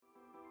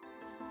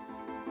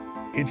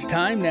It's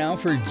time now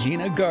for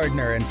Gina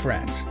Gardner and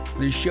Friends,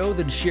 the show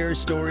that shares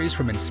stories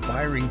from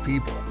inspiring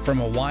people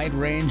from a wide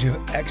range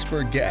of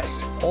expert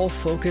guests, all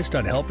focused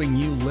on helping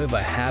you live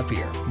a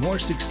happier, more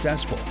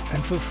successful,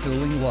 and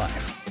fulfilling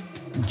life.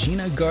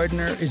 Gina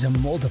Gardner is a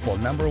multiple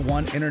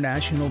 #1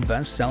 international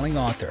best-selling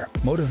author,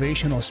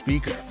 motivational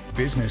speaker,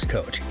 business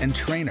coach, and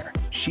trainer.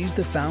 She's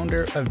the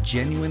founder of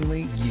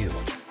Genuinely You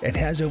and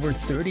has over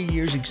 30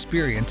 years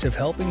experience of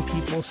helping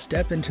people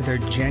step into their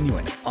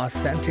genuine,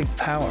 authentic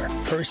power,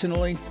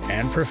 personally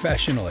and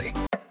professionally.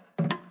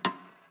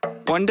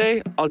 One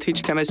day, I'll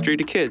teach chemistry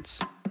to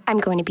kids. I'm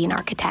going to be an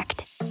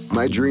architect.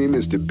 My dream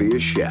is to be a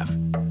chef.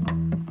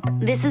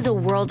 This is a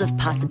world of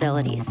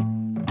possibilities.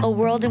 A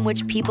world in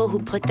which people who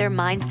put their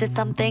minds to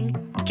something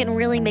can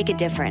really make a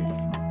difference.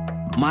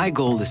 My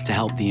goal is to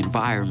help the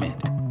environment.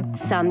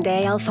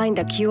 Someday I'll find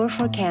a cure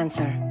for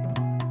cancer.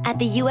 At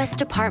the U.S.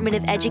 Department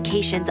of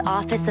Education's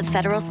Office of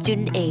Federal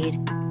Student Aid,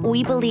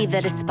 we believe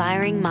that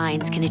aspiring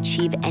minds can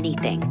achieve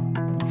anything.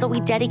 So we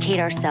dedicate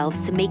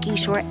ourselves to making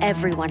sure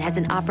everyone has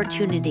an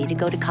opportunity to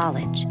go to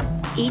college.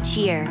 Each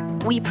year,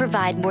 we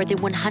provide more than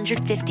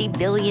 $150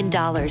 billion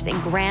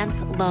in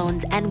grants,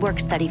 loans, and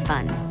work-study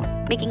funds,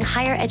 making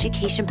higher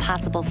education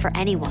possible for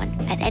anyone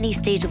at any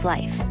stage of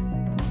life.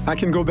 I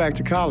can go back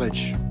to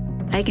college.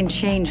 I can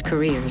change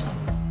careers.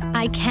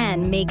 I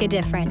can make a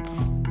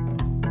difference.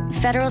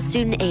 Federal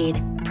Student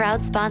Aid,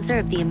 proud sponsor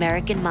of the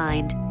American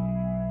Mind.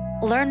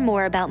 Learn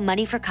more about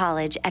money for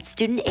college at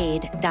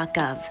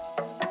studentaid.gov.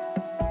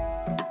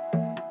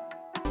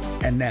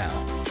 And now,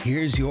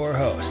 here's your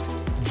host,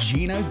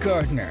 Gina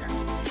Gardner.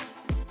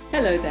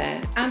 Hello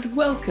there, and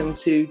welcome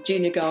to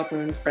Gina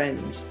Gardner and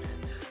Friends.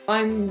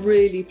 I'm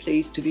really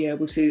pleased to be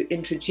able to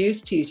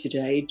introduce to you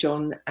today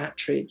John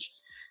Attridge.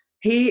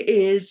 He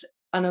is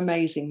an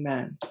amazing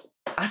man,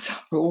 as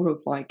are all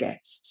of my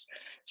guests.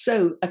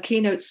 So, a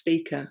keynote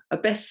speaker, a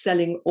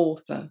best-selling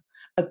author,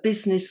 a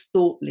business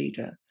thought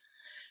leader.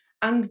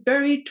 And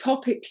very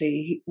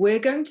topically, we're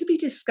going to be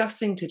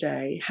discussing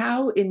today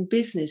how in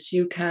business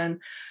you can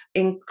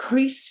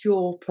increase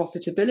your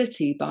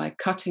profitability by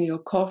cutting your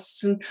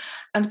costs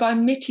and by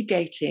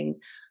mitigating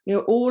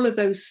all of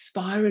those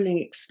spiraling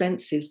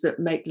expenses that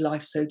make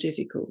life so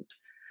difficult.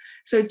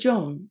 So,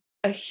 John,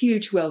 a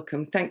huge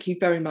welcome. Thank you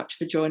very much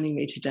for joining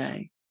me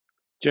today.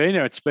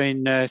 Gina, it's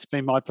been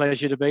my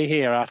pleasure to be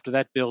here. After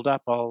that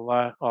build-up,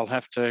 I'll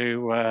have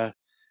to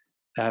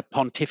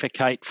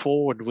pontificate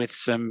forward with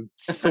some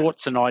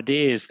thoughts and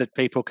ideas that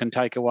people can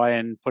take away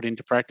and put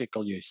into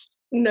practical use.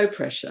 No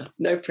pressure,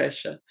 no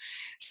pressure.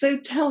 So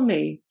tell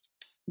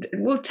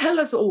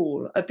us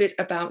all a bit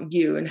about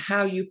you and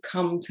how you've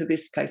come to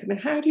this place. I mean,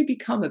 how do you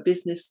become a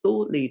business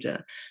thought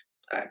leader,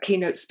 a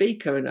keynote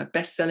speaker, and a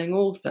best-selling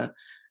author?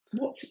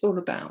 What's it all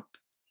about?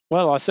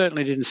 Well, I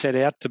certainly didn't set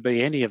out to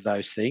be any of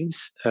those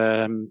things,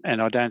 and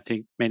I don't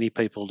think many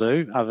people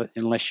do,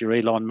 unless you're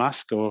Elon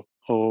Musk or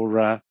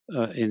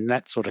in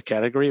that sort of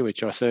category,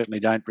 which I certainly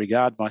don't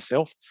regard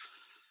myself.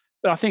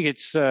 But I think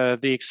it's the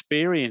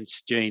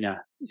experience,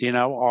 Gina.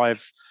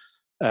 I've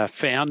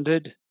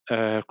founded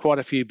quite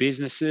a few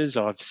businesses.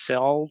 I've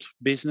sold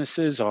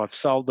businesses. I've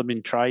sold them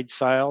in trade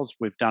sales.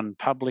 We've done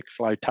public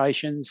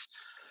flotations,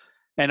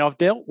 and I've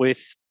dealt with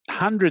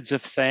hundreds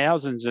of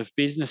thousands of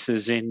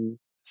businesses in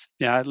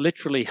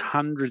literally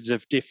hundreds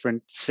of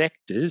different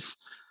sectors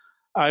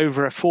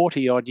over a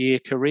 40-odd year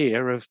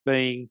career of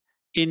being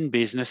in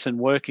business and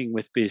working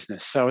with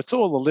business. So it's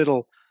all the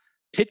little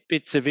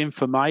tidbits of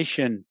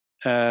information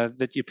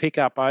that you pick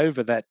up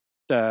over that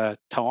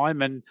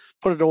time and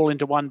put it all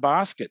into one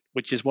basket,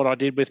 which is what I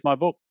did with my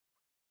book.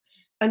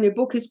 And your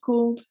book is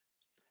called?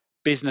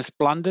 Business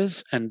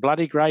Blunders and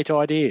Bloody Great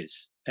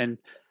Ideas. And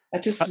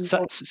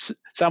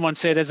someone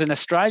said, as an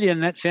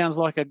Australian, that sounds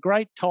like a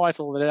great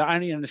title that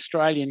only an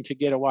Australian could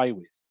get away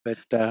with.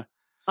 But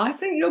I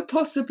think you're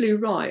possibly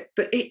right,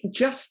 but it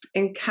just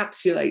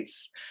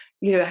encapsulates,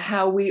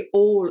 how we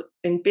all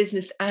in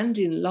business and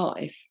in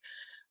life,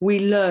 we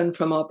learn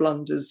from our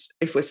blunders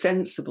if we're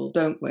sensible,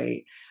 don't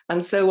we?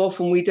 And so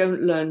often we don't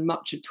learn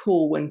much at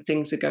all when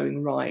things are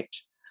going right.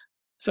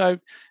 So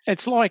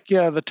it's like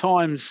the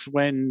times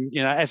when,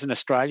 as an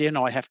Australian,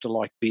 I have to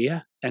like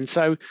beer. And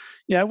so,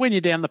 when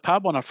you're down the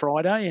pub on a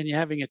Friday and you're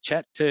having a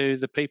chat to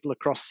the people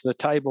across the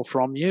table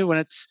from you, and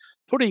it's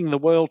putting the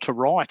world to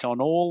right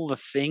on all the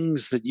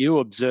things that you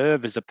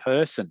observe as a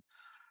person,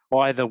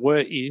 either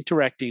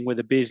interacting with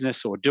a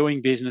business or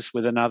doing business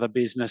with another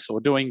business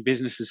or doing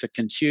business as a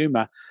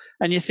consumer.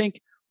 And you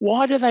think,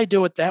 why do they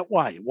do it that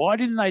way? Why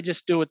didn't they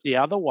just do it the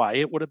other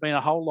way? It would have been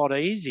a whole lot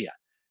easier.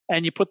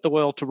 And you put the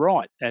world to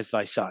right, as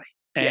they say.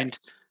 And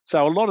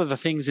so a lot of the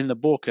things in the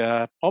book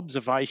are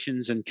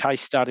observations and case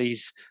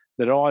studies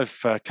that I've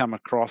come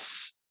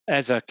across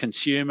as a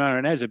consumer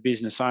and as a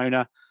business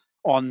owner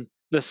on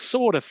the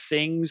sort of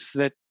things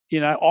that,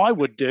 I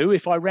would do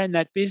if I ran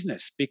that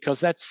business, because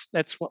that's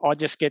what I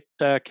just get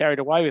carried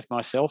away with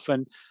myself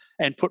and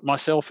put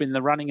myself in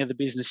the running of the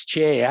business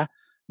chair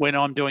when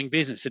I'm doing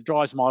business. It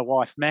drives my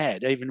wife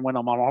mad, even when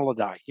I'm on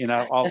holiday.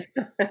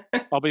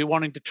 I'll be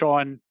wanting to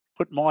try and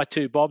put my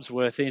 2 bobs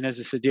worth in as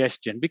a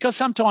suggestion, because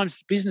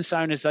sometimes business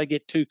owners, they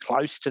get too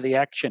close to the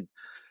action.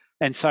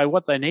 And so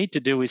what they need to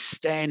do is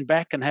stand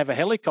back and have a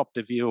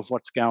helicopter view of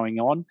what's going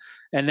on,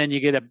 and then you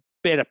get a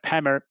better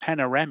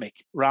panoramic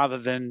rather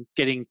than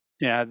getting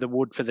the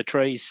wood for the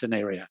trees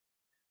scenario.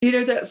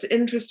 That's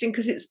interesting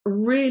because it's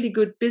really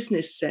good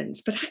business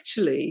sense, but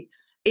actually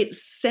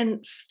it's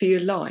sense for your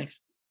life.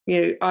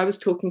 I was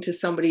talking to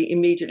somebody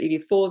immediately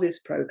before this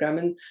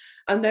program,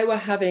 and they were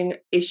having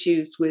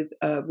issues with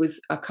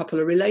a couple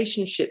of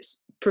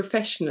relationships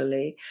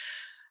professionally.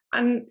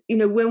 And,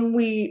 when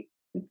we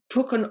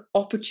took an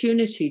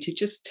opportunity to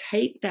just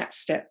take that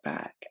step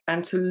back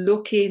and to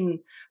look in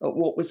at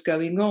what was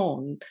going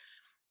on,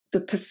 the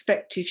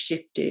perspective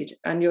shifted,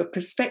 and your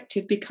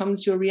perspective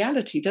becomes your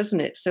reality, doesn't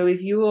it? So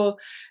if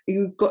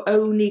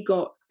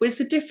where's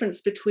the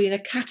difference between a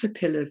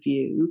caterpillar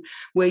view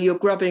where you're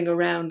grubbing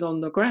around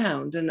on the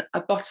ground and a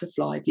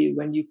butterfly view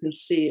when you can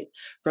see it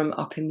from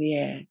up in the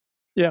air?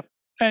 Yeah.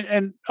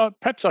 And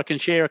perhaps I can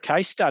share a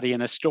case study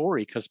and a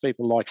story, because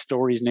people like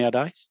stories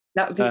nowadays.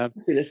 That would be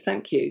fabulous.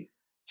 Thank you.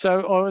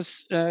 So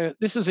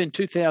this was in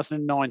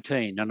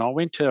 2019, and I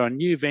went to a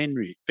new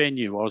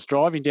venue. I was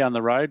driving down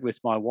the road with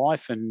my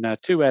wife and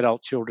 2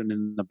 adult children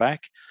in the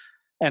back,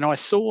 and I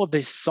saw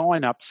this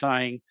sign up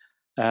saying,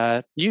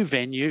 new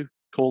venue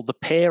called the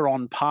Pear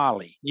on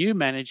Parley, new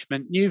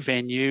management, new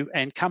venue,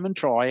 and come and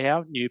try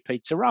our new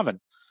pizza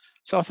oven.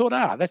 So I thought,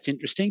 that's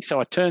interesting.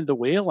 So I turned the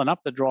wheel and up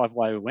the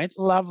driveway we went.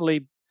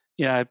 Lovely,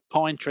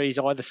 pine trees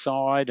either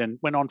side, and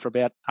went on for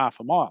about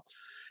half a mile.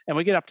 And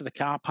we get up to the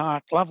car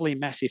park, lovely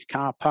massive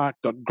car park,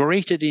 got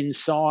greeted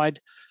inside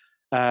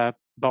by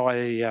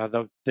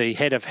the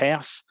head of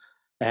house,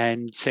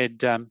 and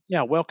said,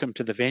 welcome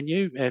to the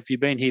venue. Have you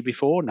been here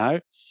before? No.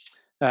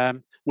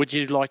 Would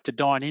you like to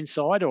dine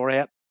inside or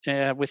out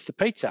with the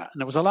pizza?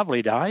 And it was a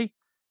lovely day.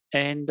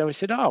 And we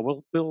said,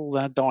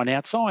 we'll dine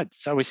outside.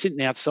 So we're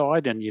sitting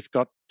outside, and you've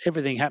got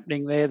everything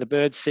happening there, the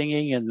birds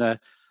singing and the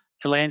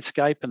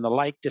landscape and the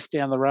lake just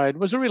down the road.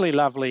 It was a really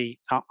lovely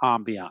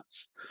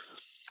ambience.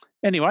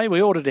 Anyway,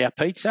 we ordered our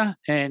pizza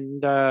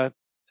and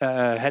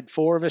had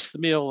 4 of us. The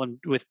meal and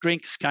with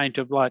drinks came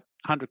to like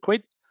 100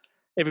 quid.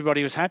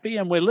 Everybody was happy,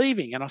 and we're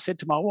leaving. And I said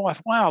to my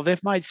wife, wow,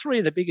 they've made 3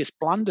 of the biggest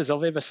blunders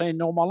I've ever seen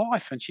in all my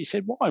life. And she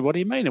said, why? What do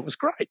you mean? It was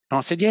great. And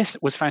I said, yes,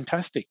 it was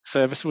fantastic.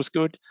 Service was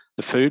good.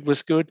 The food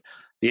was good.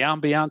 The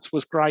ambience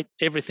was great.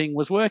 Everything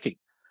was working.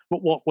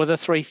 But what were the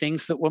 3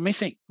 things that were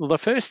missing? Well, the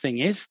first thing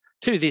is,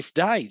 to this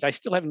day, they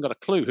still haven't got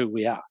a clue who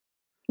we are.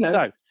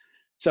 No.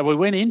 So we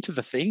went into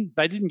the thing.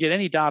 They didn't get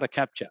any data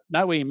capture,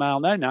 no email,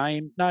 no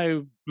name,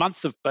 no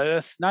month of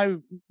birth,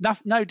 no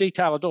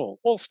detail at all.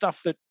 All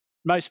stuff that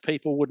most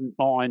people wouldn't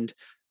mind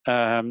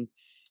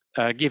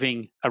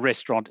giving a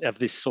restaurant of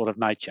this sort of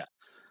nature.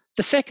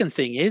 The second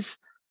thing is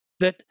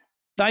that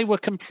they were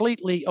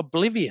completely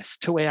oblivious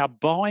to our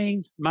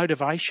buying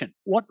motivation.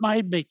 What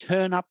made me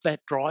turn up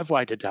that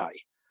driveway today?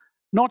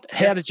 Not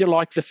how did you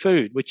like the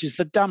food, which is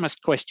the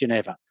dumbest question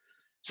ever.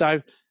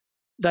 So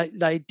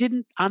they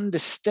didn't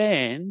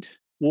understand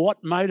what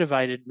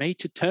motivated me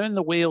to turn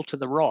the wheel to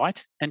the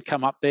right and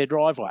come up their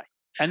driveway.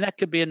 And that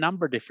could be a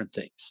number of different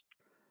things.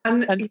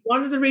 And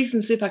one of the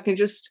reasons, if I can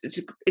just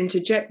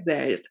interject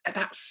there, is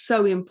that's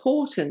so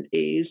important,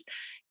 is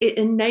it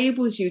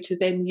enables you to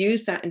then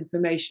use that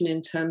information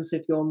in terms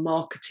of your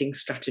marketing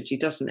strategy,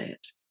 doesn't it?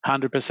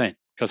 100%.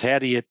 Because how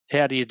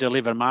do you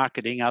deliver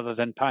marketing other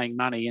than paying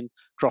money and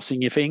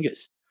crossing your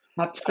fingers?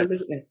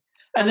 Absolutely.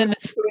 And then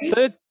the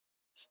third,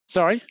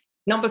 sorry?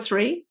 Number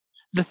 3?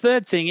 The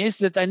third thing is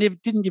that they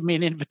didn't give me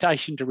an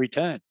invitation to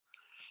return.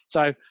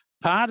 So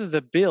part of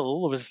the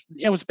bill was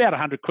about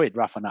 100 quid,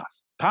 rough enough.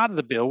 Part of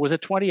the bill was a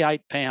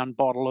 28-pound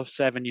bottle of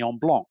Sauvignon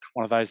Blanc,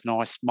 one of those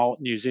nice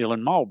New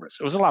Zealand Marlboros.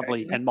 It was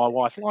lovely, and my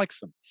wife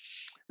likes them,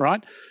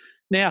 right?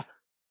 Now,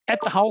 at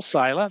the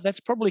wholesaler,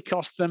 that's probably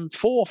cost them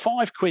 4 or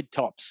 5 quid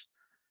tops.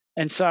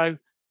 And so,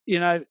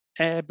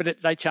 but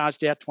they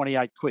charged out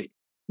 28 quid.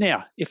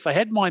 Now, if they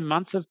had my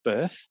month of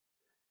birth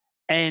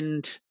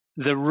and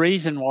the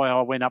reason why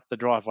I went up the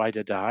driveway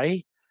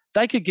today,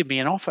 they could give me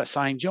an offer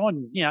saying,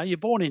 John, you're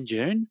born in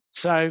June,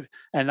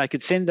 and they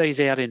could send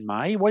these out in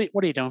May. What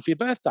are you doing for your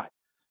birthday?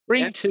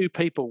 Bring 2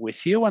 people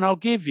with you, and I'll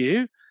give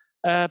you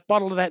a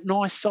bottle of that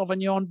nice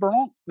Sauvignon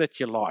Blanc that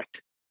you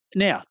liked.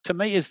 Now, to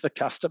me as the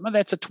customer,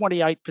 that's a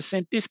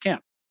 28%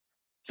 discount.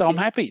 So I'm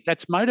happy.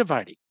 That's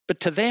motivating. But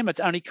to them, it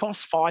only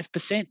costs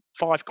 5%,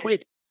 5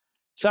 quid.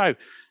 So,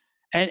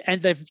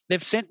 and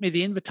they've sent me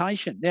the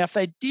invitation. Now, if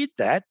they did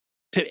that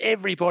to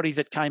everybody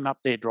that came up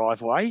their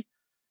driveway,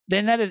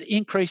 then that'd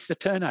increase the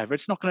turnover.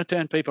 It's not going to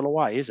turn people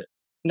away, is it?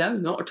 No,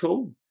 not at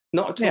all.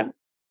 Not at all.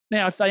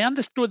 Now, if they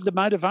understood the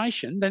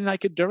motivation, then they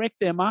could direct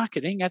their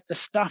marketing at the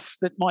stuff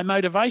that my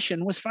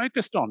motivation was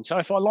focused on. So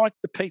if I liked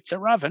the pizza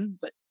oven,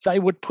 they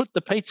would put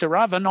the pizza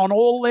oven on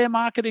all their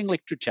marketing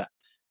literature.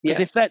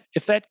 Because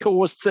if that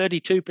caused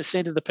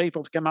 32% of the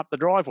people to come up the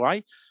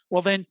driveway,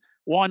 well then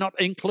why not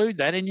include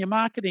that in your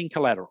marketing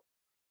collateral?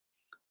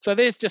 So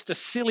there's just a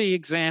silly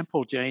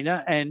example,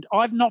 Gina, and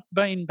I've not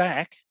been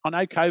back. I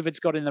know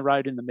COVID's got in the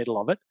road in the middle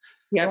of it,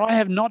 but I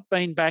have not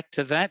been back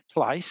to that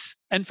place,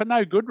 and for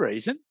no good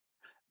reason,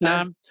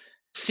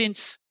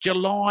 since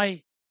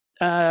July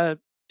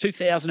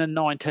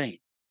 2019.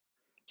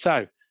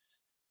 So,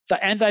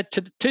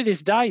 to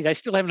this day, they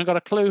still haven't got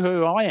a clue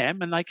who I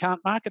am, and they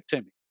can't market to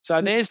me.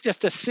 So there's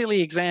just a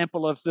silly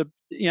example of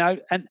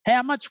and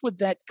how much would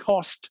that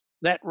cost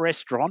that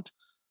restaurant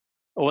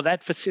or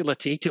that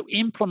facility to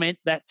implement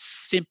that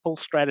simple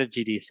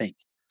strategy, do you think?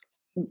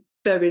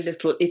 Very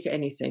little, if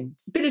anything.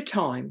 A bit of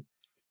time.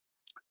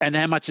 And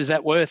how much is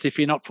that worth if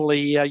you're not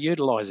fully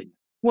utilising it?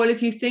 Well,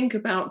 if you think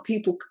about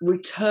people,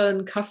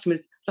 return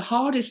customers, the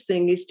hardest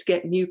thing is to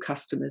get new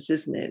customers,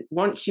 isn't it?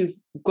 Once you've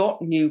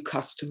got new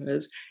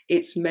customers,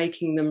 it's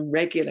making them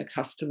regular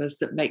customers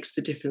that makes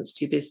the difference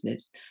to your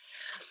business.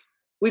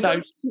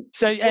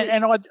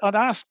 I'd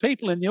ask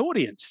people in the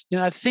audience,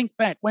 think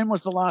back, when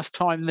was the last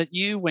time that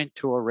you went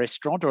to a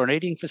restaurant or an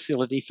eating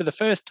facility for the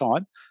first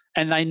time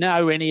and they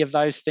know any of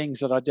those things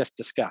that I just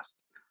discussed?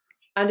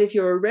 And if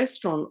you're a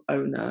restaurant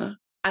owner,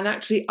 and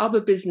actually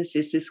other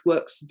businesses this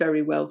works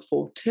very well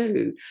for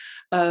too,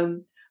 are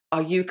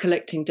you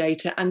collecting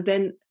data? And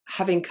then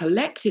having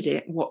collected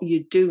it, what are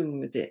you doing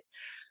with it?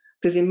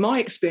 Because in my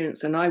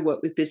experience, and I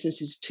work with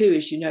businesses too,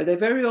 as you know, they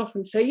very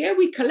often say, yeah,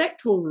 we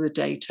collect all of the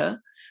data.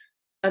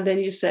 And then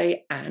you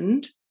say,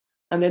 and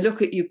they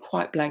look at you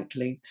quite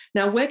blankly.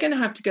 Now, we're going to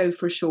have to go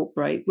for a short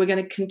break. We're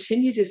going to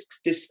continue this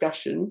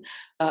discussion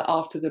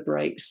after the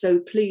break. So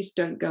please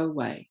don't go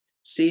away.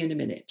 See you in a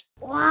minute.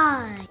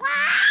 Why?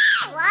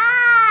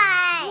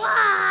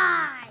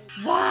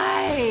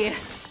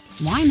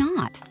 Why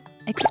not?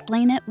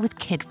 Explain it with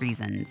Kid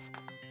Reasons.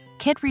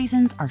 Kid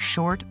Reasons are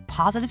short,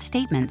 positive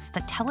statements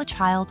that tell a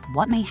child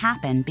what may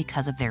happen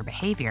because of their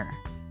behavior.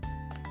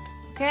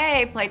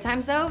 Okay,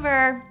 playtime's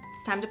over.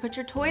 It's time to put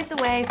your toys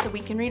away so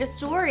we can read a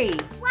story.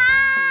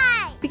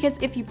 Why? Because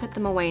if you put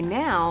them away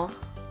now,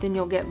 then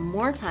you'll get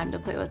more time to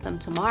play with them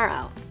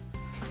tomorrow.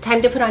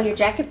 Time to put on your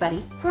jacket, buddy.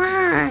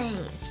 Why?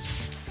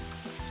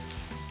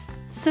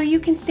 So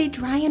you can stay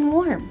dry and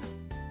warm.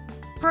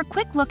 For a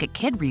quick look at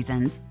Kid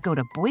Reasons, go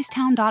to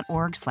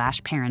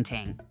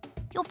boystown.org/parenting.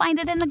 You'll find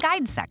it in the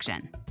guides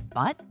section.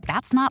 But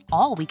that's not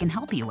all we can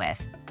help you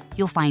with.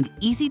 You'll find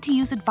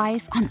easy-to-use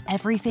advice on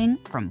everything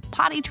from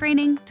potty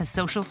training to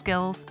social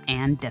skills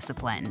and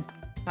discipline.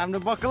 Time to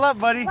buckle up,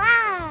 buddy.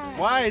 Why?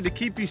 Why? To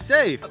keep you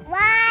safe.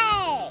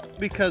 Why?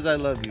 Because I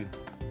love you.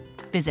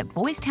 Visit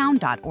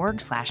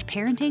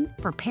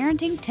boystown.org/parenting for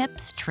parenting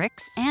tips,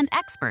 tricks, and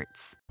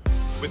experts.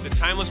 With the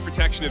timeless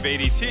protection of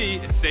ADT,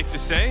 it's safe to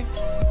say,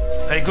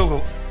 hey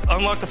Google,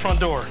 unlock the front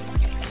door.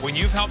 When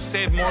you've helped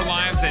save more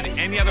lives than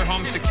any other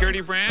home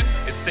security brand,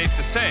 it's safe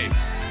to say,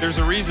 there's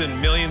a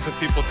reason millions of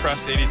people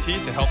trust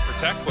ADT to help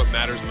protect what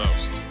matters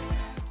most.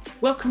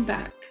 Welcome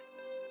back.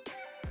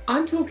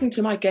 I'm talking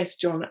to my guest,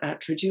 John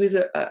Attridge, who is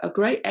a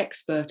great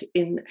expert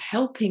in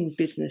helping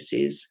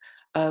businesses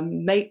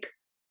make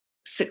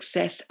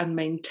success and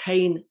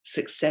maintain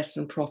success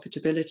and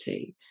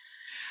profitability.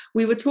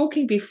 We were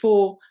talking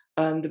before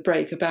the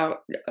break about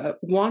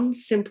one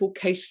simple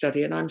case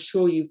study, and I'm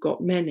sure you've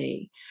got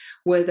many,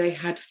 where they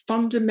had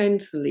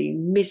fundamentally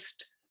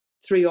missed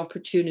 3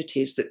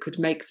 opportunities that could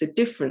make the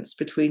difference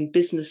between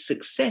business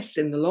success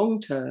in the long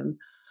term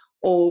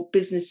or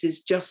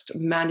businesses just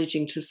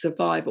managing to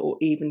survive or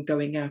even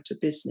going out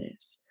of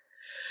business.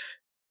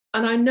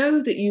 And I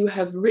know that you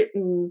have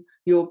written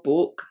your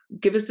book.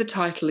 Give us the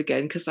title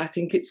again, because I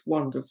think it's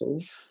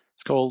wonderful.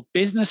 It's called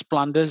Business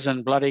Blunders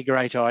and Bloody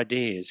Great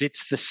Ideas.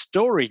 It's the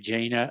story,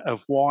 Gina,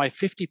 of why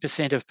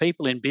 50% of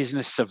people in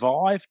business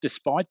survive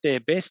despite their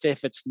best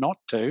efforts not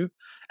to,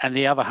 and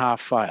the other half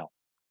fail.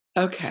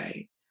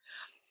 Okay.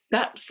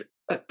 That's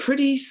a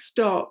pretty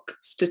stark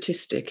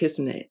statistic,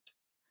 isn't it?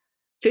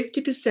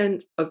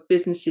 50% of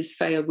businesses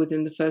fail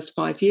within the first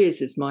 5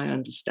 years, is my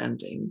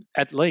understanding.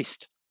 At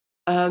least.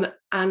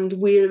 And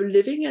we're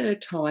living in a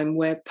time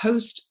where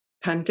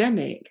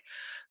post-pandemic,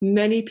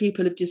 many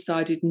people have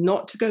decided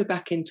not to go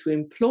back into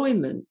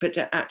employment, but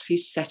to actually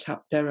set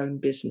up their own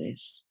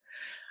business.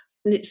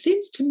 And it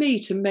seems to me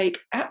to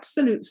make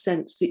absolute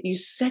sense that you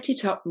set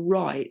it up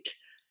right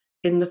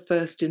in the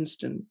first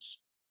instance.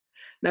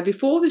 Now,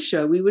 before the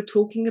show, we were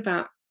talking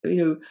about,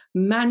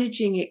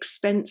 managing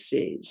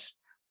expenses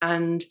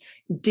and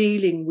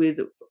dealing with,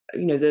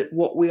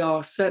 what we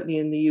are certainly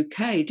in the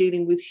UK,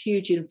 dealing with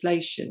huge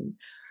inflation.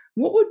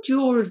 What would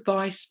your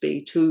advice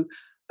be to,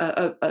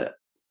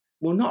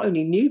 not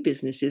only new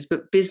businesses,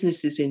 but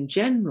businesses in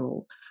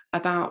general,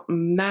 about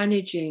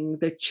managing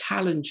the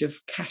challenge of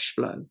cash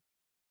flow?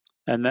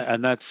 And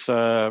that's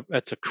a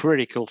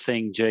critical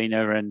thing,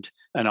 Gina, and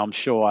I'm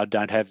sure I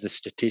don't have the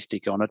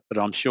statistic on it, but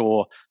I'm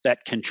sure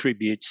that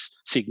contributes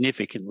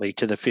significantly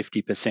to the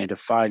 50% of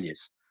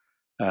failures,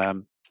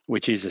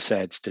 which is a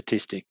sad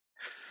statistic.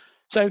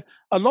 So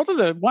a lot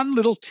of one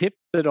little tip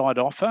that I'd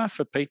offer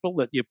for people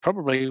that you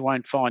probably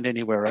won't find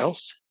anywhere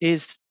else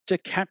is to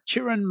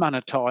capture and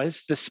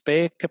monetize the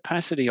spare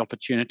capacity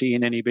opportunity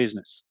in any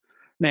business.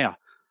 Now,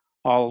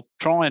 I'll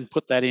try and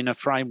put that in a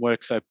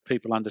framework so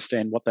people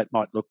understand what that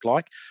might look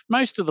like.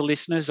 Most of the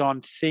listeners,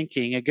 I'm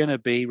thinking, are going to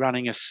be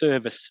running a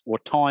service or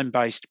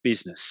time-based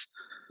business.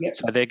 Yep.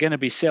 So they're going to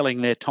be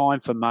selling their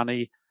time for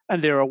money,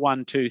 and they're a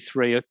 1, 2,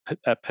 3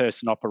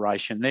 person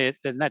operation there,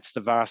 and that's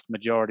the vast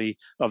majority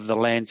of the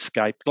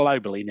landscape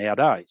globally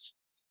nowadays.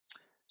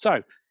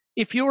 So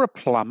if you're a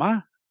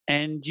plumber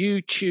and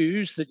you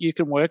choose that you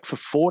can work for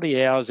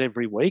 40 hours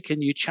every week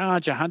and you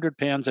charge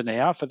 £100 an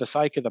hour for the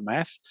sake of the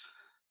math,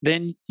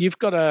 then you've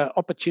got an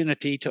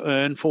opportunity to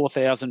earn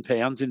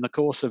 £4,000 in the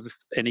course of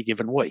any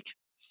given week.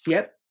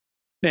 Yep.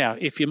 Now,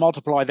 if you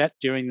multiply that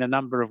during the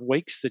number of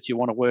weeks that you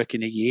want to work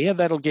in a year,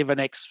 that'll give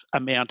an X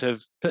amount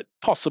of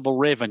possible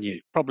revenue,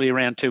 probably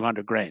around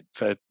 200 grand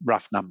for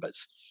rough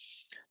numbers.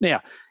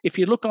 Now, if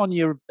you look on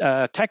your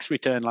tax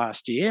return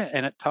last year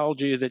and it told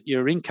you that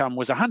your income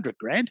was 100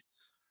 grand,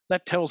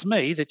 that tells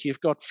me that you've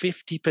got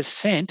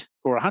 50%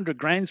 or 100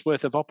 grand's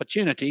worth of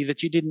opportunity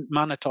that you didn't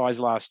monetize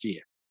last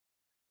year.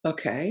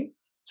 Okay.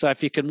 So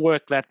if you can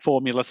work that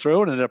formula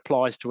through, and it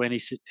applies to any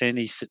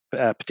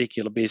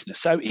particular business.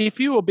 So if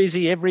you were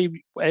busy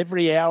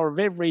every hour of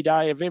every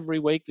day of every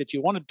week that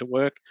you wanted to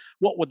work,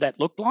 what would that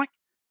look like?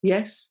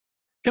 Yes.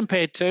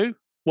 Compared to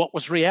what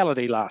was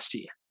reality last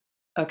year.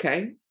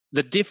 Okay.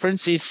 The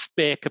difference is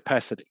spare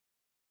capacity.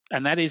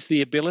 And that is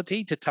the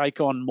ability to take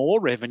on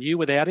more revenue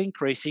without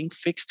increasing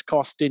fixed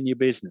cost in your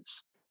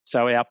business.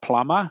 So our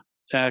plumber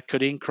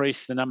could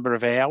increase the number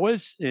of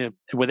hours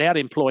without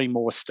employing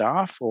more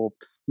staff or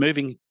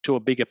moving to a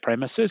bigger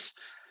premises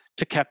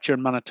to capture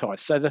and monetize.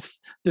 So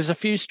there's a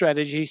few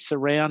strategies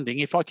surrounding,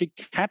 if I could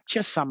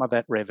capture some of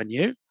that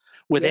revenue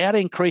without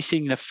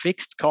increasing the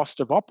fixed cost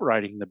of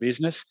operating the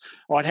business,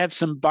 I'd have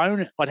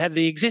I'd have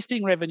the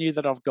existing revenue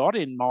that I've got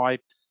in my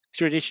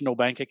traditional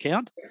bank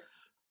account,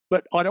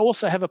 but I'd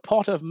also have a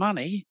pot of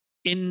money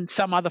in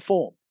some other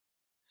form.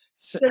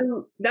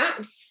 So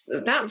that's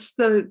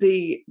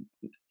the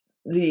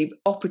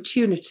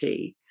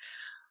opportunity.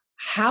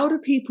 How do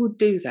people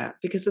do that?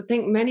 Because I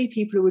think many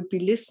people who would be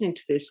listening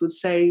to this would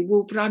say,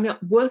 well, but I'm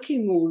not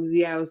working all of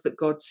the hours that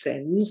God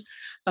sends.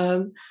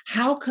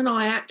 How can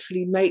I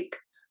actually make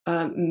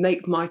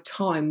my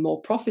time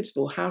more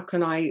profitable? How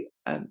can I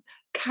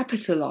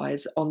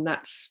capitalize on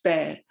that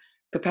spare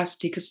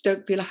capacity? Because I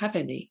don't feel I have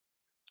any.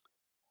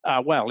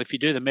 Well, if you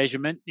do the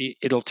measurement,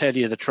 it'll tell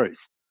you the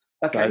truth.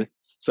 Okay.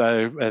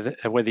 So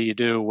whether you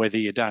do or whether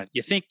you don't,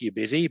 you think you're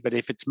busy, but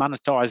if it's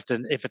monetized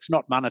and if it's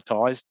not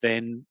monetized,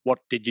 then what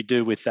did you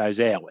do with those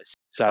hours?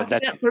 So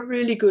that's a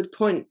really good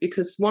point,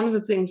 because one of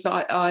the things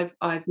I've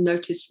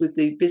noticed with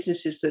the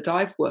businesses that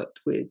I've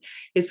worked with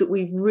is that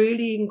we've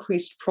really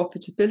increased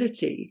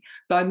profitability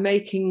by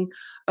making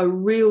a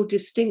real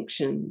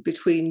distinction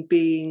between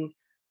being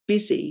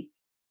busy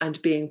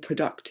and being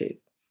productive.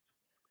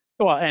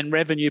 Well, and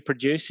revenue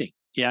producing.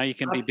 You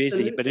can be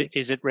busy, but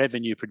is it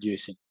revenue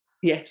producing?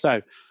 Yes.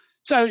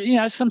 So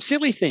some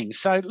silly things.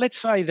 So let's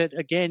say that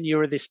again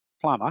you're this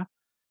plumber,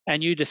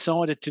 and you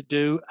decided to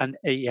do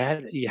you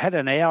had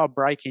an hour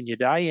break in your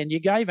day, and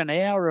you gave an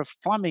hour of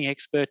plumbing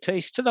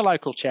expertise to the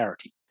local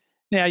charity.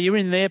 Now you're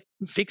in there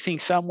fixing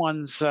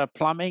someone's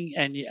plumbing,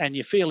 and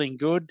you're feeling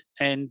good,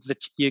 and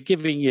you're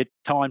giving your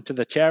time to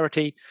the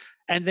charity.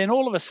 And then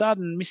all of a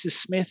sudden, Mrs.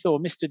 Smith or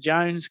Mr.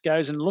 Jones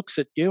goes and looks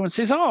at you and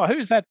says, "Oh,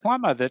 who's that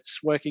plumber that's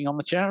working on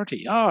the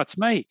charity?" "Oh, it's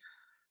me."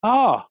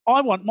 "Oh,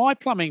 I want my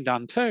plumbing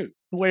done too."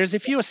 Whereas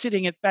if you were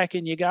sitting it back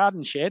in your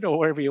garden shed or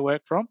wherever you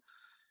work from,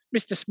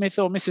 Mr. Smith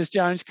or Mrs.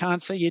 Jones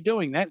can't see you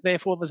doing that,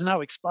 therefore there's no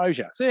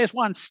exposure. So there's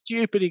one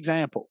stupid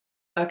example.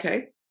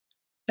 Okay.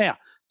 Now,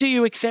 do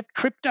you accept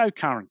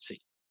cryptocurrency?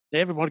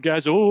 Everybody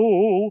goes,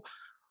 "Oh,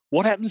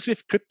 what happens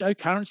if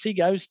cryptocurrency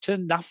goes to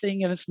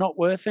nothing and it's not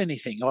worth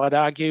anything?" I'd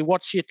argue,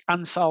 what's your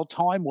unsold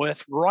time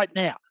worth right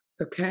now?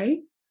 Okay.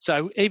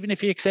 So even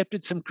if you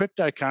accepted some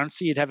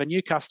cryptocurrency, you'd have a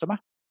new customer.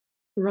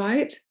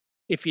 Right.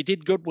 If you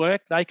did good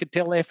work, they could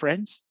tell their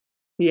friends.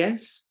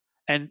 Yes.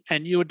 And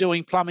you were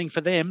doing plumbing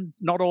for them,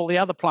 not all the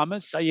other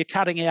plumbers, so you're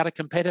cutting out a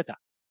competitor.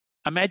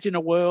 Imagine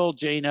a world,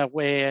 Gina,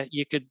 where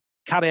you could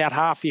cut out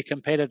half your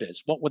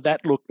competitors. What would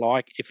that look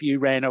like if you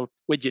ran a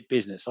widget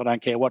business? I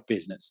don't care what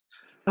business.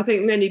 I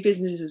think many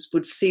businesses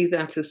would see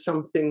that as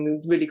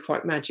something really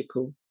quite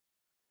magical.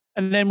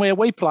 And then where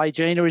we play,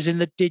 Gina, is in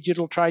the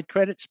digital trade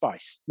credit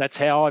space. That's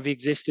how I've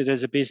existed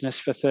as a business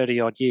for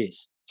 30-odd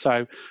years.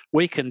 So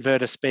we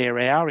convert a spare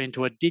hour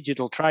into a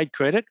digital trade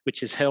credit,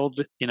 which is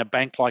held in a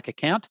bank-like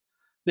account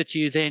that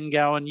you then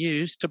go and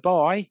use to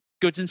buy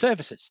goods and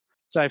services.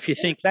 So if you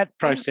think that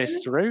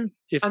process through...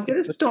 I'm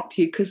going to stop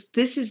you, because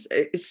this is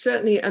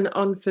certainly an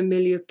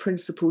unfamiliar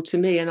principle to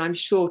me, and I'm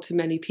sure to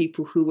many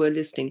people who were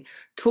listening.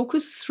 Talk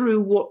us through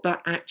what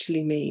that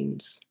actually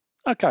means.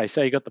 Okay,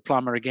 so you got the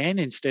plumber again.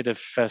 Instead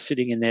of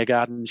sitting in their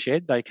garden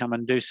shed, they come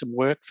and do some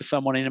work for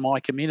someone in my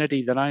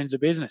community that owns a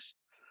business.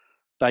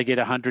 They get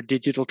 100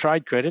 digital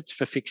trade credits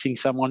for fixing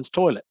someone's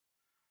toilet.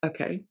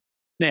 Okay.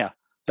 Now,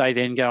 they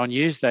then go and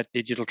use that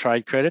digital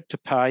trade credit to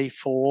pay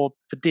for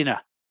a dinner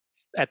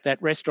at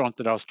that restaurant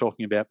that I was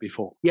talking about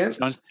before. Yeah.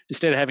 So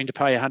instead of having to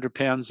pay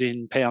 £100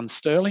 in pounds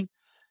sterling,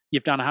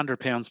 You've done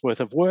 £100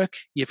 worth of work.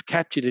 You've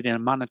captured it in a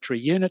monetary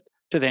unit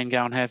to then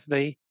go and have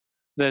the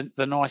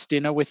nice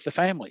dinner with the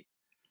family.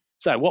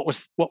 So what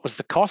was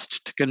the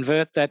cost to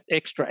convert that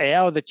extra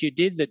hour that you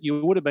did that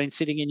you would have been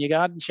sitting in your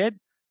garden shed?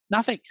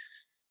 Nothing.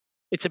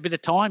 It's a bit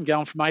of time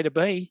going from A to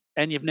B,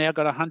 and you've now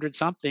got 100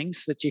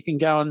 somethings that you can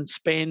go and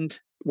spend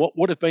what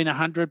would have been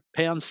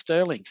 £100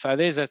 sterling. So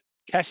there's a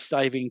cash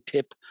saving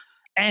tip,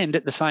 and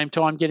at the same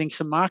time getting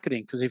some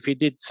marketing, because if you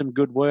did some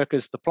good work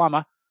as the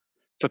plumber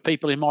for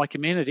people in my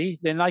community,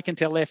 then they can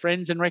tell their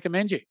friends and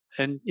recommend you.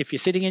 And if you're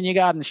sitting in your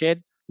garden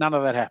shed, none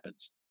of that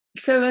happens.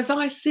 So as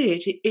I see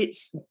it,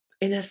 it's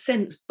in a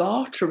sense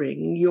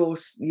bartering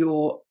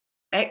your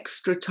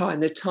extra time,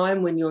 the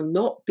time when you're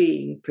not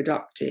being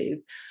productive,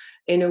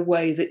 in a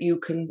way that you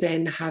can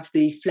then have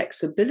the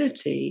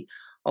flexibility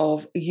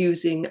of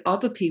using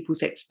other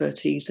people's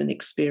expertise and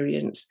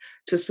experience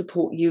to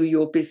support you,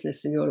 your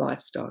business and your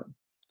lifestyle.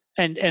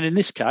 And in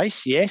this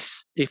case,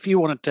 yes, if you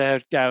wanted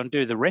to go and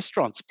do the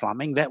restaurant's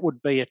plumbing, that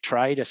would be a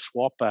trade, a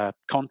swap, a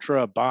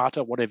contra, a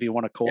barter, whatever you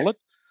want to call it,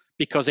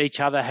 because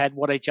each other had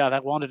what each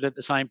other wanted at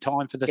the same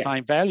time for the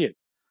same value.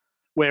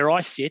 Where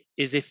I sit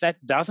is if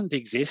that doesn't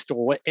exist,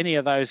 or any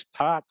of those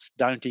parts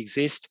don't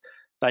exist,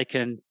 they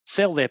can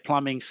sell their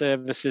plumbing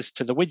services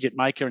to the widget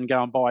maker and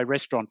go and buy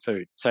restaurant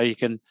food. So you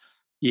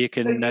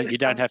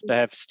don't have to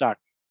have stuck.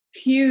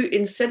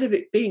 Instead of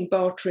it being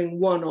bartering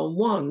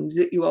one-on-one,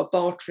 that you are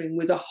bartering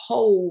with a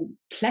whole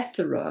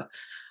plethora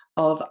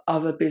of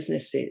other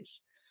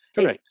businesses.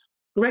 Correct.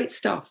 It's great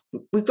stuff.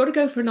 We've got to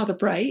go for another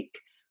break.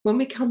 When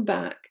we come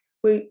back,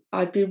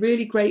 I'd be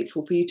really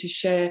grateful for you to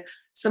share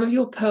some of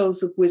your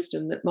pearls of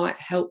wisdom that might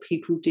help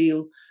people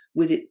deal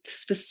with it,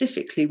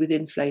 specifically with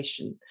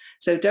inflation.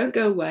 So don't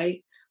go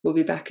away. We'll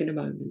be back in a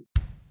moment.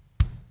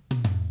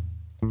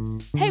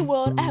 Hey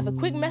world, I have a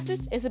quick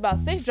message. It's about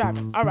safe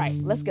driving. All right,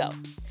 let's go.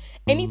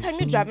 Anytime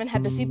you're driving,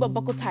 have the seatbelt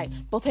buckled tight.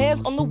 Both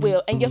hands on the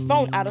wheel and your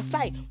phone out of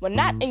sight. When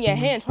not in your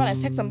hand trying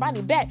to text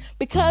somebody back.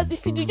 Because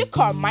if you do, your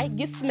car might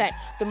get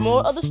smacked. The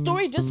moral of the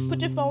story, just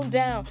put your phone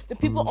down. The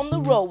people on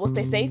the road will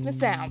stay safe and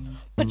sound.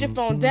 Put your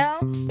phone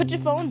down, put your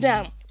phone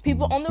down.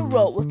 People on the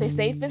road will stay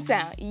safe and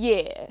sound.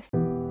 Yeah.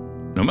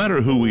 No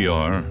matter who we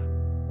are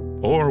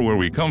or where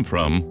we come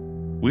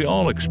from, we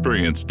all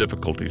experience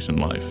difficulties in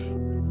life.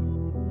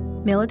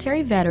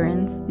 Military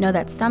veterans know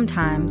that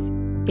sometimes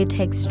it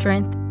takes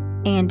strength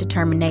and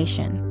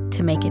determination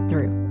to make it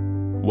through.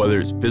 Whether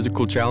it's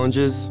physical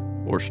challenges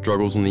or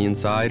struggles on the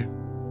inside,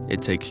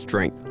 it takes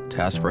strength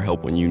to ask for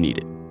help when you need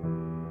it.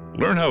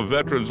 Learn how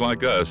veterans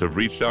like us have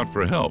reached out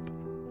for help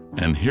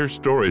and hear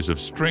stories of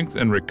strength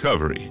and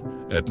recovery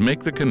at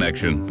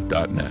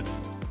maketheconnection.net.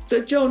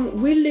 So,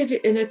 John, we live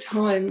in a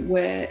time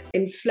where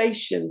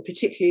inflation,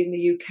 particularly in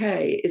the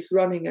UK, is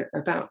running at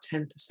about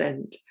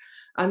 10%.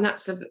 And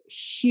that's a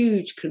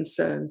huge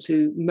concern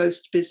to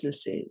most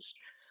businesses.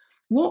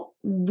 What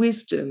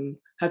wisdom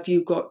have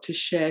you got to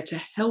share to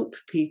help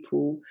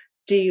people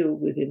deal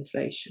with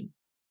inflation?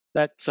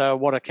 That's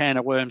what a can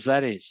of worms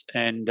that is.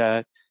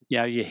 And,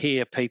 you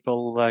hear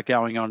people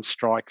going on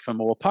strike for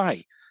more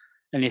pay.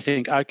 And you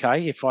think,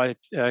 okay, if I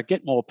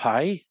get more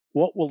pay,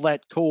 what will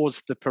that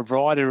cause the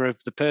provider of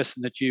the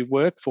person that you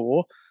work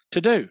for to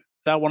do?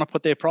 They'll want to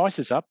put their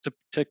prices up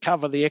to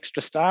cover the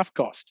extra staff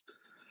cost.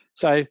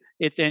 So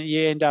then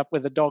you end up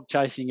with a dog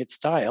chasing its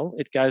tail.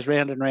 It goes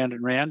round and round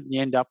and round, and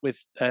you end up with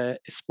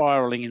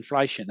spiralling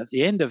inflation. At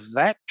the end of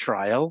that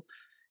trail,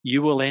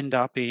 you will end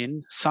up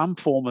in some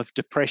form of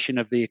depression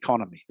of the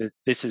economy.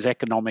 This is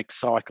economic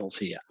cycles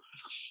here.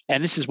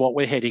 And this is what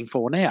we're heading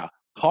for now,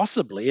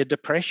 possibly a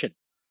depression.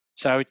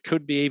 So it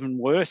could be even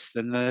worse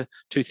than the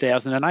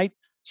 2008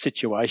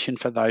 situation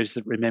for those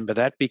that remember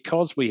that,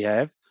 because we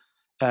have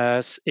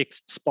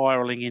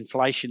spiralling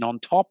inflation on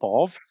top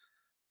of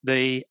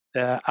the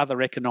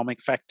other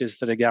economic factors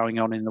that are going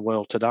on in the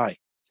world today.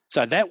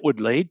 So that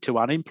would lead to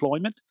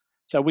unemployment.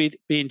 So we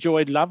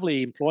enjoyed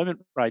lovely employment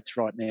rates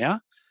right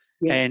now.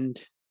 Yeah. And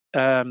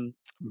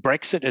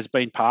Brexit has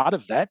been part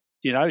of that.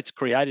 It's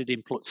created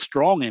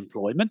strong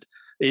employment.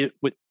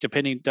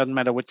 Doesn't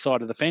matter which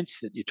side of the fence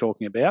that you're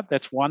talking about.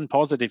 That's one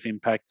positive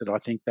impact that I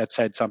think that's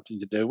had something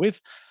to do with.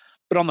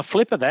 But on the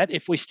flip of that,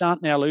 if we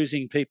start now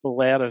losing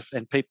people out of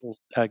and people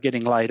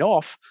getting laid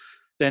off,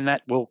 then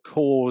that will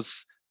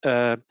cause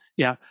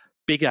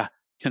bigger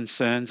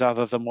concerns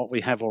other than what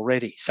we have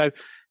already. So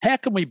how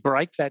can we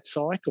break that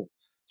cycle?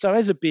 So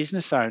as a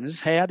business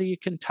owners, how do you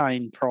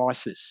contain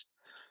prices?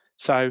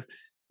 So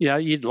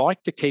you'd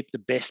like to keep the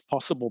best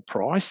possible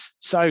price.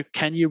 So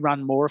can you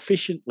run more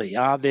efficiently?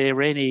 Are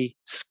there any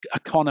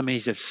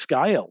economies of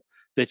scale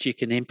that you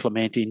can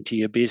implement into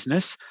your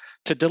business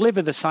to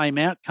deliver the same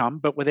outcome,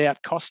 but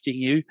without costing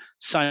you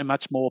so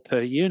much more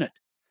per unit?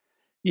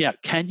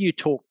 Can you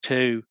talk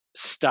to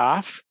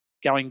staff,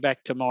 going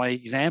back to my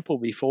example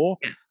before,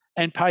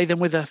 and pay them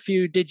with a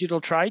few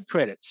digital trade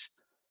credits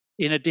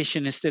in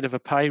addition instead of a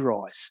pay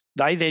rise?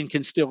 They then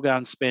can still go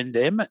and spend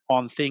them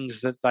on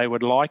things that they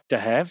would like to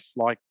have,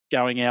 like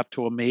going out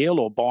to a meal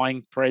or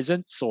buying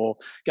presents or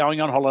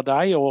going on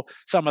holiday or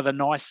some of the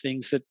nice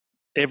things that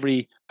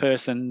every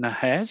person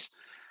has.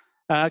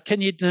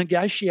 Can you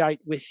negotiate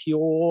with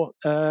your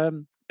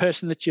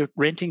person that you're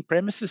renting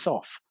premises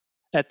off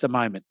at the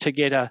moment to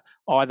get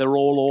either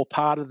all or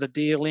part of the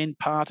deal in,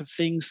 part of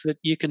things that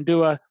you can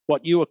do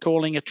what you are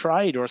calling a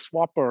trade or a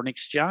swap or an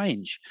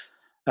exchange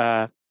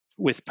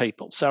with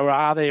people? So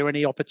are there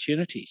any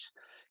opportunities?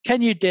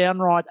 Can you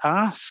downright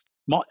ask?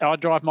 I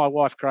drive my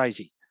wife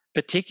crazy,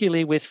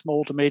 particularly with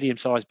small to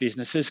medium-sized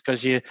businesses,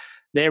 because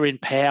they're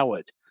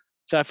empowered.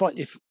 So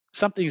if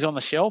something's on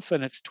the shelf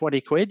and it's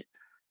 20 quid,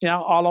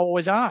 I'll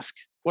always ask,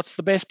 what's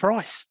the best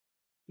price?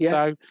 Yeah.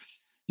 So,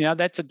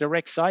 that's a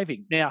direct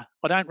saving. Now,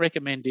 I don't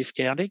recommend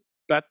discounting,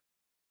 but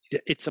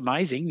it's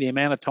amazing the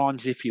amount of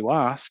times if you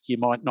ask, you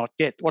might not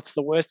get. What's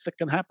the worst that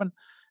can happen?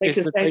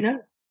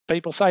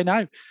 People say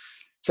no.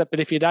 So, but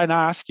if you don't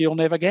ask, you'll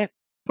never get.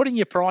 Putting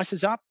your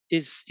prices up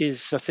is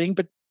a thing,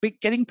 but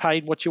getting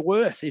paid what you're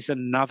worth is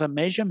another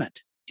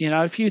measurement.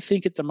 If you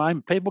think at the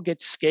moment, people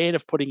get scared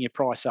of putting your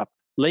price up,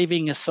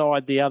 leaving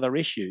aside the other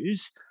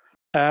issues.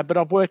 But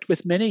I've worked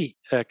with many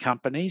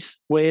companies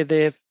where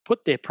they've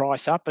put their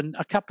price up and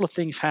a couple of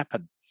things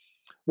happen.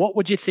 What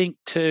would you think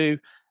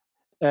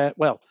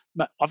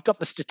I've got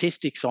the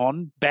statistics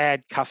on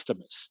bad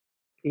customers.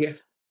 Yeah.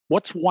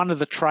 What's one of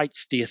the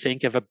traits, do you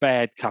think, of a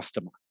bad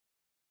customer?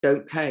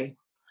 Don't pay.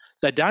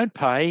 They don't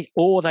pay,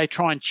 or they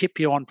try and chip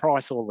you on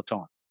price all the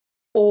time.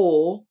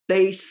 Or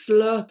they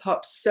slurp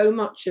up so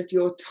much of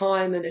your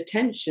time and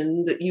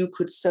attention that you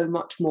could so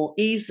much more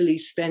easily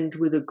spend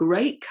with a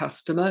great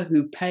customer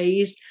who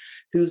pays,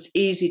 who's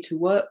easy to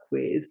work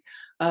with,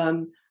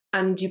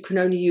 and you can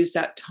only use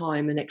that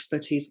time and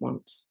expertise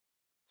once.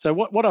 So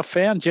what I've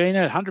found,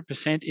 Gina,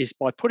 100% is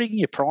by putting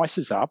your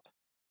prices up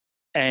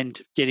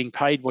and getting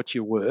paid what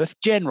you're worth,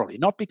 generally,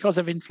 not because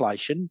of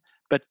inflation,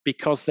 but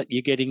because that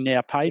you're getting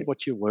now paid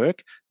what you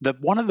work.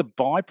 One of the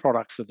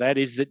byproducts of that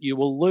is that you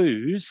will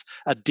lose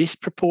a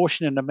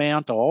disproportionate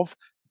amount of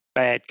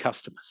bad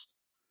customers,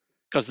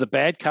 because the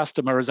bad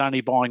customer is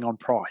only buying on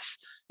price.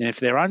 And if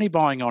they're only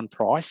buying on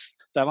price,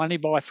 they'll only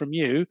buy from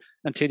you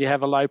until you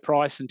have a low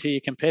price, until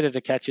your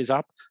competitor catches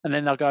up, and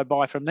then they'll go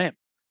buy from them.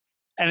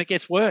 And it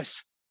gets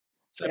worse.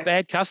 So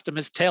bad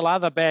customers tell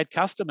other bad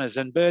customers,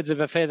 and birds of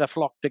a feather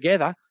flock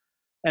together,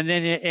 and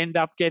then you end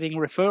up getting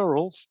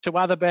referrals to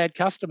other bad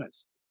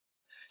customers.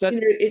 So,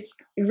 it's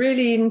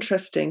really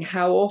interesting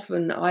how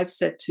often I've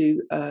said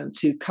to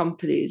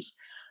companies,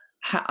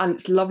 and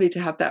it's lovely to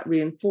have that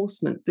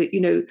reinforcement that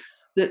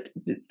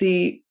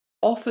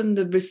often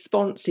the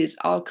response is,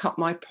 I'll cut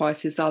my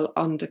prices, I'll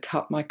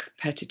undercut my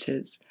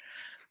competitors.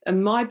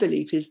 And my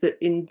belief is that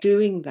in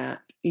doing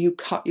that, you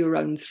cut your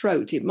own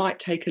throat. It might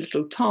take a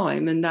little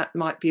time, and that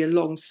might be a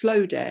long,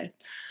 slow death.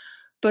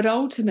 But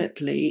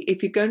ultimately,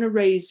 if you're going to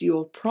raise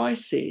your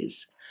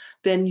prices,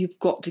 then you've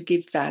got to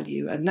give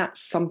value. And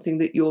that's something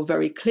that you're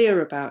very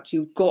clear about.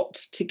 You've got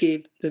to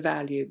give the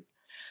value.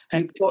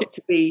 You've got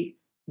to be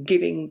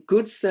giving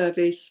good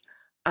service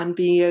and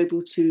being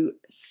able to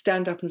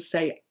stand up and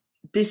say,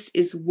 this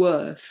is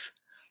worth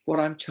what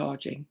I'm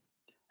charging.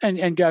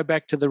 And go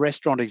back to the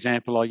restaurant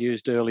example I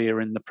used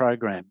earlier in the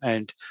program.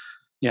 And,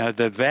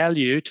 the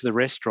value to the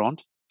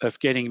restaurant of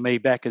getting me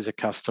back as a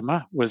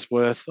customer was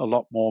worth a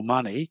lot more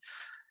money,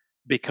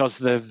 because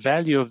the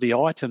value of the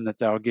item that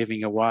they were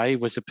giving away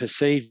was a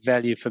perceived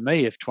value for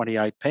me of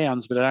 £28,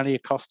 but it only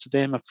cost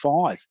them of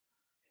 £5.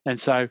 And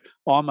so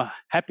I'm a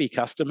happy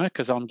customer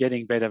because I'm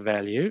getting better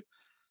value.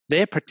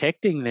 They're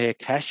protecting their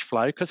cash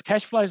flow, because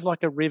cash flow is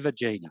like a river,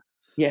 Gina.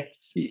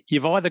 Yes.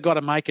 You've either got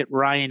to make it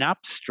rain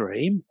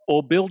upstream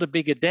or build a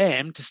bigger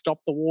dam to stop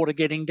the water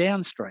getting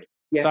downstream.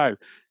 Yeah. So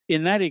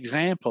in that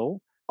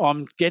example,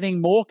 I'm getting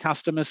more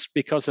customers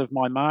because of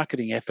my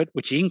marketing effort,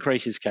 which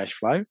increases cash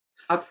flow.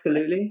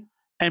 Absolutely.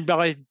 And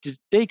by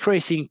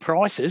decreasing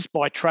prices,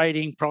 by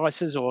trading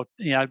prices or,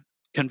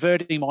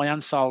 converting my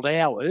unsold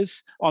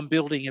hours, I'm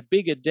building a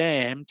bigger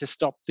dam to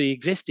stop the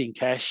existing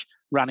cash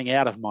running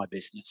out of my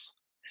business.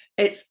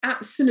 It's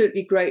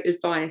absolutely great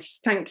advice.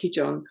 Thank you,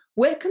 John.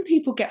 Where can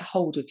people get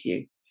hold of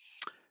you?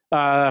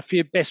 A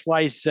few best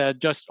ways,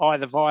 just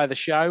either via the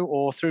show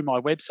or through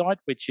my website,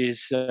 which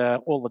is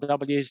all the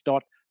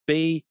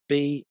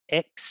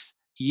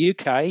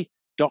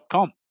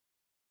www.bbxuk.com.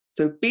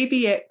 So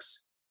bbx.uk.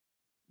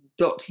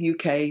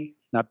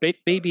 No,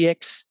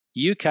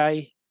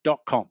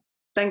 bbxuk.com.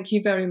 Thank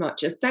you very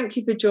much. And thank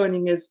you for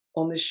joining us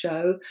on the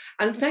show.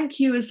 And thank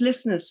you as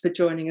listeners for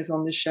joining us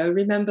on the show.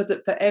 Remember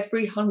that for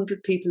every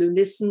 100 people who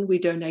listen, we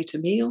donate a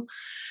meal.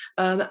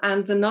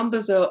 And the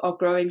numbers are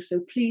growing.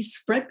 So please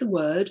spread the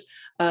word.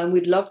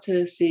 We'd love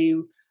to see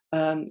you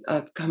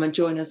come and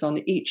join us on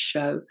each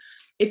show.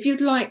 If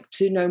you'd like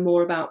to know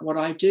more about what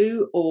I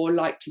do, or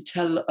like to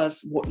tell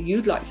us what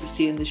you'd like to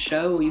see in the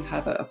show, or you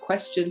have a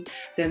question,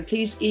 then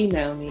please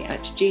email me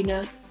at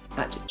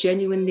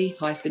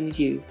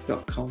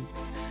gina@genuinely-you.com.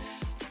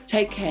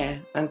 Take care,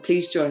 and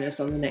please join us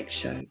on the next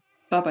show.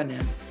 Bye-bye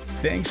now.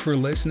 Thanks for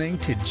listening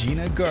to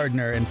Gina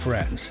Gardner and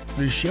Friends,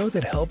 the show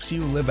that helps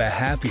you live a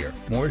happier,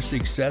 more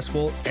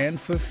successful, and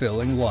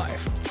fulfilling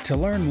life. To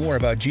learn more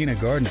about Gina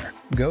Gardner,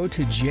 go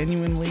to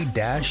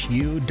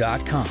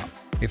genuinely-u.com.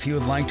 If you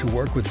would like to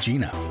work with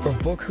Gina or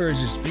book her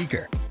as a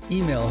speaker,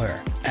 email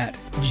her at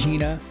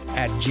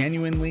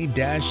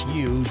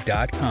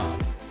gina@genuinely-u.com.